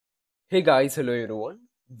Hey guys, hello everyone.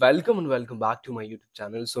 Welcome and welcome back to my YouTube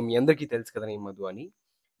channel. So మీ అందరికీ తెలుసు కదా నేను మధు అని.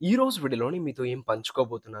 ఈ రోజు వీడియోలోని మీతో ఏం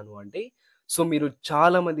పంచుకోబోతున్నాను అంటే, మీరు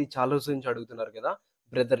చాలా మంది చాలా రోజుల నుంచి అడుగుతున్నారు కదా,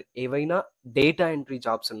 బ్రదర్ ఏవైనా డేటా ఎంట్రీ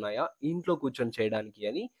జాబ్స్ ఉన్నాయా ఇంట్లో కూర్చొని చేయడానికి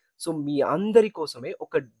అని. సో మీ అందరి కోసమే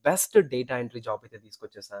ఒక బెస్ట్ డేటా ఎంట్రీ జాబ్ అయితే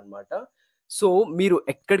తీసుకొచ్చేసాను అనమాట. సో మీరు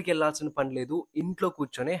ఎక్కడికి వెళ్ళాల్సిన పని లేదు, ఇంట్లో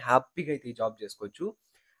కూర్చొనే హ్యాపీగా అయితే ఈ జాబ్ చేసుకోవచ్చు.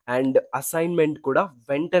 అండ్ అసైన్మెంట్ కూడా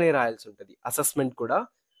వెంటనే రాయాల్సి ఉంటుంది, అసెస్మెంట్ కూడా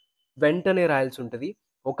వెంటనే రాయాల్సుంటది.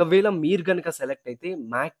 ఒకవేళ మీరు గనక సెలెక్ట్ అయితే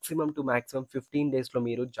మాక్సిమం టు మాక్సిమం 15 డేస్‌లో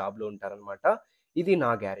మీరు జాబ్‌లో ఉంటారనమాట. ఇది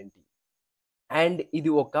నా గ్యారంటీ. అండ్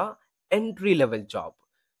ఇది ఒక ఎంట్రీ లెవెల్ జాబ్.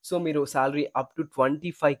 సో మీరు సాలరీ అప్ టు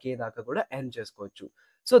 25,000 దాకా కూడా ఎర్న్ చేసుకోవచ్చు.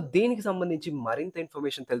 సో దీనికి సంబంధించి మరింత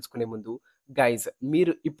ఇన్ఫర్మేషన్ తెలుసుకునే ముందు గైస్,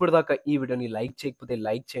 మీరు ఇప్పటిదాకా ఈ వీడియోని లైక్ చేయకపోతే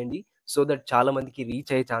లైక్ చేయండి. సో దట్ చాలా మందికి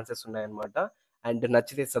రీచ్ అయ్యే ఛాన్సెస్ ఉన్నాయన్నమాట. అండ్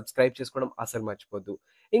నచ్చితే సబ్స్క్రైబ్ చేసుకోవడం అసలు మర్చిపోద్దు.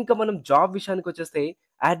 ఇంకా మనం job విషయానికొచ్చేస్తే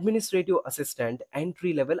administrative assistant,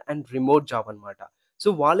 entry level and remote job అన్నమాట. సో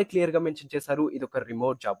వాళ్ళే క్లియర్‌గా మెన్షన్ చేశారు. ఇదొక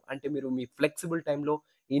రిమోట్ జాబ్. అంటే మీరు మీ ఫ్లెక్సిబుల్ టైమ్‌లో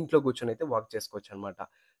ఇంట్లో కూర్చొనైతే వర్క్ చేసుకోవచ్చనమాట.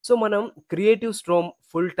 సో మనం క్రియేటివ్ స్ట్రోమ్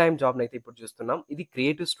ఫుల్ టైమ్ జాబ్‌నైతే ఇప్పుడు చూస్తున్నాం. ఇది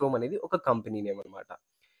క్రియేటివ్ స్ట్రోమ్ అనేది ఒక కంపెనీ నేమ్ అనమాట.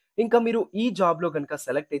 ఇంకా మీరు ఈ జాబ్‌లో గనుక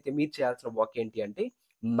సెలెక్ట్ అయితే మీరు చేయాల్సిన వర్క్ ఏంటి అంటే,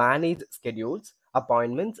 manage schedules,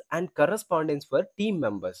 appointments and correspondence for team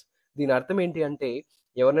members. దీని అర్థం ఏంటి అంటే,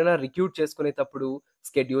 ఎవరినైనా రిక్రూట్ చేసుకునేటప్పుడు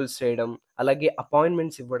స్కెడ్యూల్స్ చేయడం, అలాగే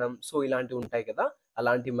అపాయింట్మెంట్స్ ఇవ్వడం. సో ఇలాంటివి ఉంటాయి కదా,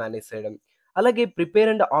 అలాంటివి మేనేజ్ చేయడం. అలాగే prepare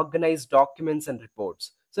and organise documents and reports.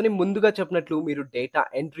 So నేను ముందుగా చెప్పినట్లు మీరు డేటా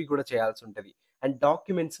ఎంట్రీ కూడా చేయాల్సి ఉంటది. అండ్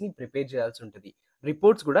డాక్యుమెంట్స్‌ని ప్రిపేర్ చేయాల్సి ఉంటది.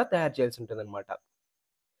 రిపోర్ట్స్ కూడా తయారు చేయాల్సి ఉంటదనమాట.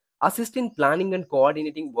 Assist in planning and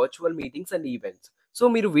coordinating virtual meetings and events. So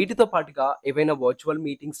మీరు వీటితో పాటుగా ఏవైనా వర్చువల్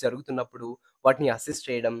మీటింగ్స్ జరుగుతున్నప్పుడు వాటిని అసిస్ట్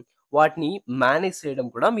చేయడం, వాటిని మేనేజ్ చేయడం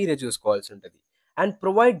కూడా మీరే చూసుకోవాల్సి ఉంటది. And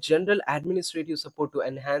provide general administrative support to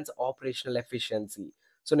enhance operational efficiency.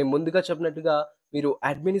 So నేను ముందుగా చెప్పినట్టుగా మీరు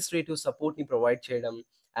అడ్మినిస్ట్రేటివ్ సపోర్ట్‌ని ప్రొవైడ్ చేయడం,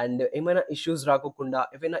 అండ్ ఏమైనా ఇష్యూస్ రాకోకుండా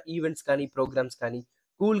ఏవైనా ఈవెంట్స్ కానీ, ప్రోగ్రామ్స్ కానీ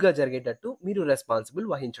కూల్‌గా జరిగేటట్టు మీరు రెస్పాన్సిబుల్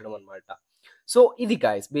వహించడం అన్నమాట. సో ఇది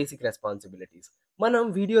గైస్ బేసిక్ రెస్పాన్సిబిలిటీస్. మనం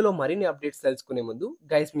వీడియోలో మరిన్ని అప్డేట్స్ తెలుసుకునే ముందు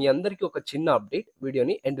గైస్, మీ అందరికీ ఒక చిన్న అప్డేట్,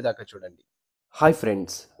 వీడియోని ఎండ్ దాకా చూడండి. హాయ్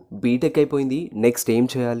ఫ్రెండ్స్, బీటెక్ అయిపోయింది, నెక్స్ట్ ఏం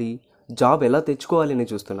చేయాలి, జాబ్ ఎలా తెచ్చుకోవాలి అని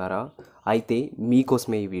చూస్తున్నారా? అయితే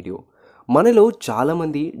మీకోసమే ఈ వీడియో. మనలో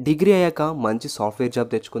చాలామంది డిగ్రీ అయ్యాక మంచి సాఫ్ట్వేర్ జాబ్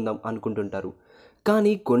తెచ్చుకుందాం అనుకుంటుంటారు.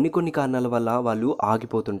 కానీ కొన్ని కారణాల వల్ల వాళ్ళు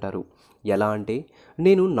ఆగిపోతుంటారు. ఎలా అంటే,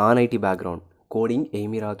 నేను నాన్ ఐటీ బ్యాక్గ్రౌండ్, కోడింగ్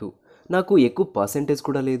ఏమీ రాదు, నాకు ఎక్కువ పర్సెంటేజ్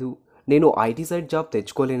కూడా లేదు, నేను ఐటీ సైడ్ జాబ్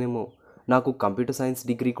తెచ్చుకోలేనేమో, నాకు కంప్యూటర్ సైన్స్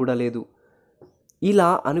డిగ్రీ కూడా లేదు,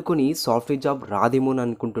 ఇలా అనుకుని సాఫ్ట్వేర్ జాబ్ రాదేమో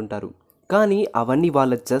అనుకుంటుంటారు. కానీ అవన్నీ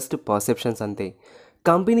వాళ్ళ జస్ట్ పర్సెప్షన్స్ అంతే.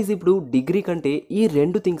 కంపెనీస్ ఇప్పుడు డిగ్రీ కంటే ఈ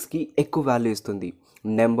రెండు థింగ్స్కి ఎక్కువ వాల్యూ ఇస్తుంది.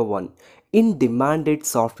 Number 1, in demanded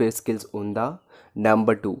software skills ఉందా?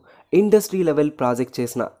 నెంబర్ 2, ఇండస్ట్రీ లెవెల్ ప్రాజెక్ట్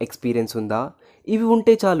చేసిన ఎక్స్పీరియన్స్ ఉందా? ఇవి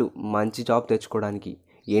ఉంటే చాలు మంచి జాబ్ తెచ్చుకోవడానికి.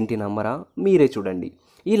 ఏంటి నమ్మరా? మీరే చూడండి.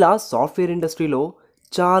 ఇలా సాఫ్ట్వేర్ ఇండస్ట్రీలో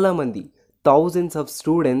చాలామంది థౌజండ్స్ ఆఫ్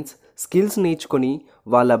స్టూడెంట్స్ స్కిల్స్ నేర్చుకొని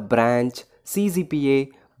వాళ్ళ బ్రాంచ్, సీజీపీఏ,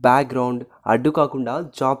 బ్యాక్గ్రౌండ్ అడ్డు కాకుండా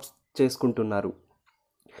జాబ్స్ చేసుకుంటున్నారు.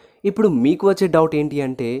 ఇప్పుడు మీకు వచ్చే డౌట్ ఏంటి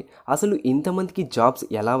అంటే, అసలు ఇంతమందికి జాబ్స్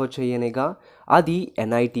ఎలా వచ్చాయి అనేగా. అది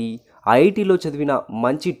ఎన్ఐటీ, ఐఐటీలో చదివిన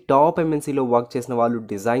మంచి టాప్ ఎంఎన్సీలో వర్క్ చేసిన వాళ్ళు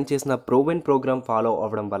డిజైన్ చేసిన ప్రోవెన్ ప్రోగ్రామ్ ఫాలో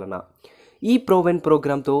అవ్వడం వలన. ఈ ప్రోవెన్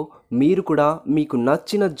ప్రోగ్రామ్తో మీరు కూడా మీకు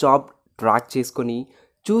నచ్చిన జాబ్ ట్రాక్ చేసుకొని,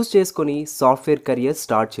 చూస్ చేసుకొని సాఫ్ట్వేర్ కెరియర్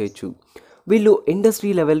స్టార్ట్ చేయొచ్చు. వీళ్ళు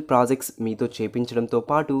ఇండస్ట్రీ లెవెల్ ప్రాజెక్ట్స్ మీతో చేపించడంతో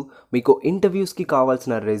పాటు మీకు ఇంటర్వ్యూస్కి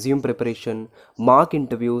కావాల్సిన resume preparation, mock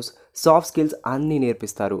interviews, soft skills అన్నీ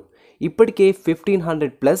నేర్పిస్తారు. ఇప్పటికే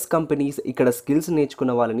 1500+ కంపెనీస్ ఇక్కడ స్కిల్స్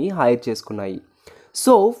నేర్చుకున్న వాళ్ళని హైర్ చేసుకున్నాయి.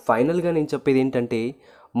 సో ఫైనల్గా నేను చెప్పేది ఏంటంటే,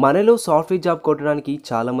 మనలో సాఫ్ట్వేర్ జాబ్ కొట్టడానికి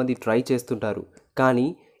చాలామంది ట్రై చేస్తుంటారు. కానీ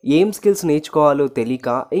ఏం స్కిల్స్ నేర్చుకోవాలో తెలియక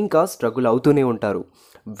ఇంకా స్ట్రగుల్ అవుతూనే ఉంటారు.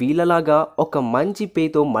 వీళ్ళలాగా ఒక మంచి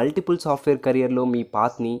పేతో మల్టిపుల్ సాఫ్ట్వేర్ కెరియర్లో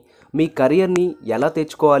మీ కెరియర్ని ఎలా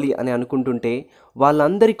తెచ్చుకోవాలి అని అనుకుంటుంటే,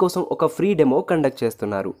 వాళ్ళందరి కోసం ఒక ఫ్రీ డెమో కండక్ట్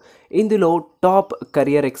చేస్తున్నారు. ఇందులో టాప్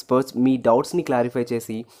కెరియర్ ఎక్స్పర్ట్స్ మీ డౌట్స్ని క్లారిఫై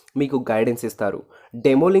చేసి మీకు గైడెన్స్ ఇస్తారు.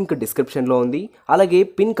 డెమో లింక్ డిస్క్రిప్షన్లో ఉంది, అలాగే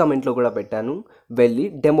పిన్ కమెంట్లో కూడా పెట్టాను. వెళ్ళి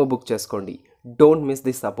డెమో బుక్ చేసుకోండి. Don't miss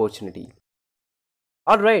this opportunity.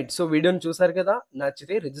 Alright. So వీడియోని చూసారు కదా,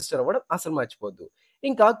 నచ్చితే రిజిస్టర్ అవ్వడం అసలు మర్చిపోద్దు.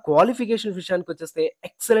 ఇంకా క్వాలిఫికేషన్ విషయానికి వచ్చేస్తే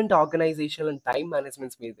excellent organisation and time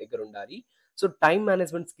managements మీ దగ్గర ఉండాలి. సో టైమ్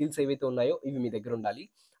మేనేజ్మెంట్ స్కిల్స్ ఏవైతే ఉన్నాయో ఇవి మీ దగ్గర ఉండాలి.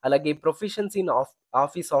 అలాగే proficiency in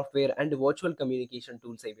office software and virtual communication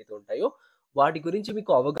tools ఏవైతే ఉంటాయో వాటి గురించి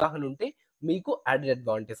మీకు అవగాహన ఉంటే మీకు యాడెడ్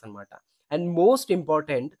అడ్వాంటేజ్ అనమాట. And most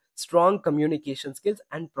important, strong communication skills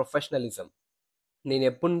and professionalism. నేను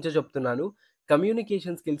ఎప్పటి నుంచో చెప్తున్నాను,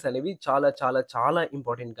 కమ్యూనికేషన్ స్కిల్స్ అనేవి చాలా చాలా చాలా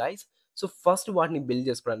ఇంపార్టెంట్ గైస్. సో ఫస్ట్ వాటిని బిల్డ్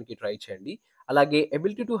చేసుకోవడానికి ట్రై చేయండి. అలాగే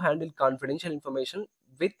ability to handle confidential information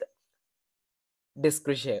with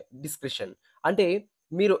discretion. అంటే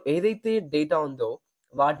మీరు ఏదైతే డేటా ఉందో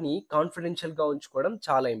వాటిని కాన్ఫిడెన్షియల్‌గా ఉంచుకోవడం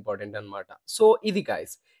చాలా ఇంపార్టెంట్ అన్నమాట. సో ఇది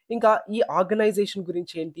గైస్. ఇంకా ఈ ఆర్గనైజేషన్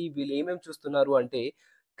గురించి ఏంటి? వీళ్ళు ఏమేమి చూస్తున్నారు అంటే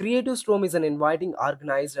creative storm is an inviting,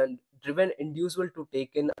 organised and driven individual to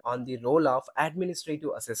take in on the role of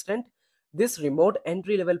administrative assistant. This remote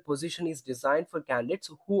entry level position is designed for candidates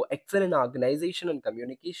who excel in organization and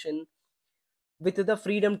communication with the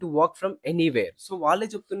freedom to work from anywhere. So వాళ్ళే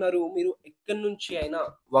చెప్తున్నారు మీరు ఎక్కడి నుంచి అయినా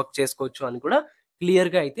work చేసుకోవచ్చు అని కూడా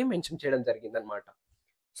క్లియర్‌గా అయితే మెన్షన్ చేయడం జరిగిందనమాట.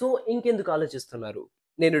 సో ఇంకెందుకు ఆలోచిస్తున్నారు?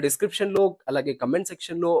 నేను డిస్క్రిప్షన్‌లో అలాగే కామెంట్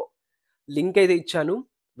సెక్షన్‌లో లింక్ అయితే ఇచ్చాను.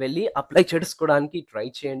 వెళ్లి అప్లై చేసుకోవడానికి ట్రై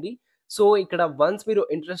చేయండి. సో ఇక్కడ వన్స్ మీరు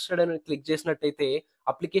ఇంట్రెస్టెడ్ అని క్లిక్ చేసినట్టయితే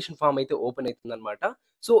అప్లికేషన్ ఫార్మ్ అయితే ఓపెన్ అయితుందనమాట.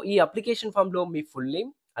 సో ఈ అప్లికేషన్ ఫార్మ్‌లో మీ ఫుల్ నేమ్,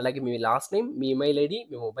 అలాగే మీ లాస్ట్ నేమ్, మీ ఇమెయిల్ ఐడీ,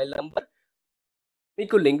 మీ మొబైల్ నంబర్,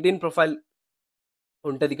 మీకు లింక్డ్ఇన్ ప్రొఫైల్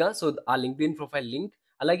ఉంటదిగా. సో, ఆ లింక్డ్ఇన్ ప్రొఫైల్ లింక్,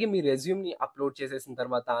 అలాగే మీ రెజ్యూమ్‌ని అప్‌లోడ్ చేసేసిన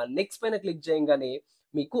తర్వాత నెక్స్ట్ పైన క్లిక్ చేయంగానే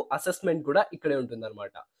మీకు అసెస్‌మెంట్ కూడా ఇక్కడే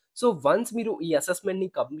ఉంటుందన్నమాట. సో, వన్స్ మీరు ఈ అసెస్‌మెంట్‌ని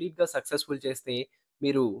కంప్లీట్‌గా సక్సెస్‌ఫుల్ చేస్తే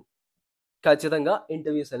మీరు ఖచ్చితంగా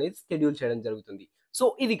ఇంటర్వ్యూస్ అనేది షెడ్యూల్ చేయడం జరుగుతుంది. సో,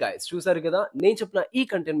 ఇది గైస్ చూసారు కదా! నేను చెప్పిన ఈ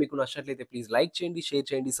కంటెంట్ మీకు నచ్చినట్లయితే ప్లీజ్ లైక్ చేయండి, షేర్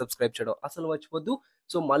చేయండి, సబ్స్క్రైబ్ చేయడం అస్సలు మర్చిపోద్దు.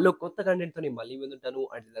 సో, మళ్ళో కొత్త కంటెంట్‌తో నేను మళ్ళీ ముందుంటాను.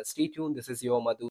 Until then stay tune. This is your Madhu.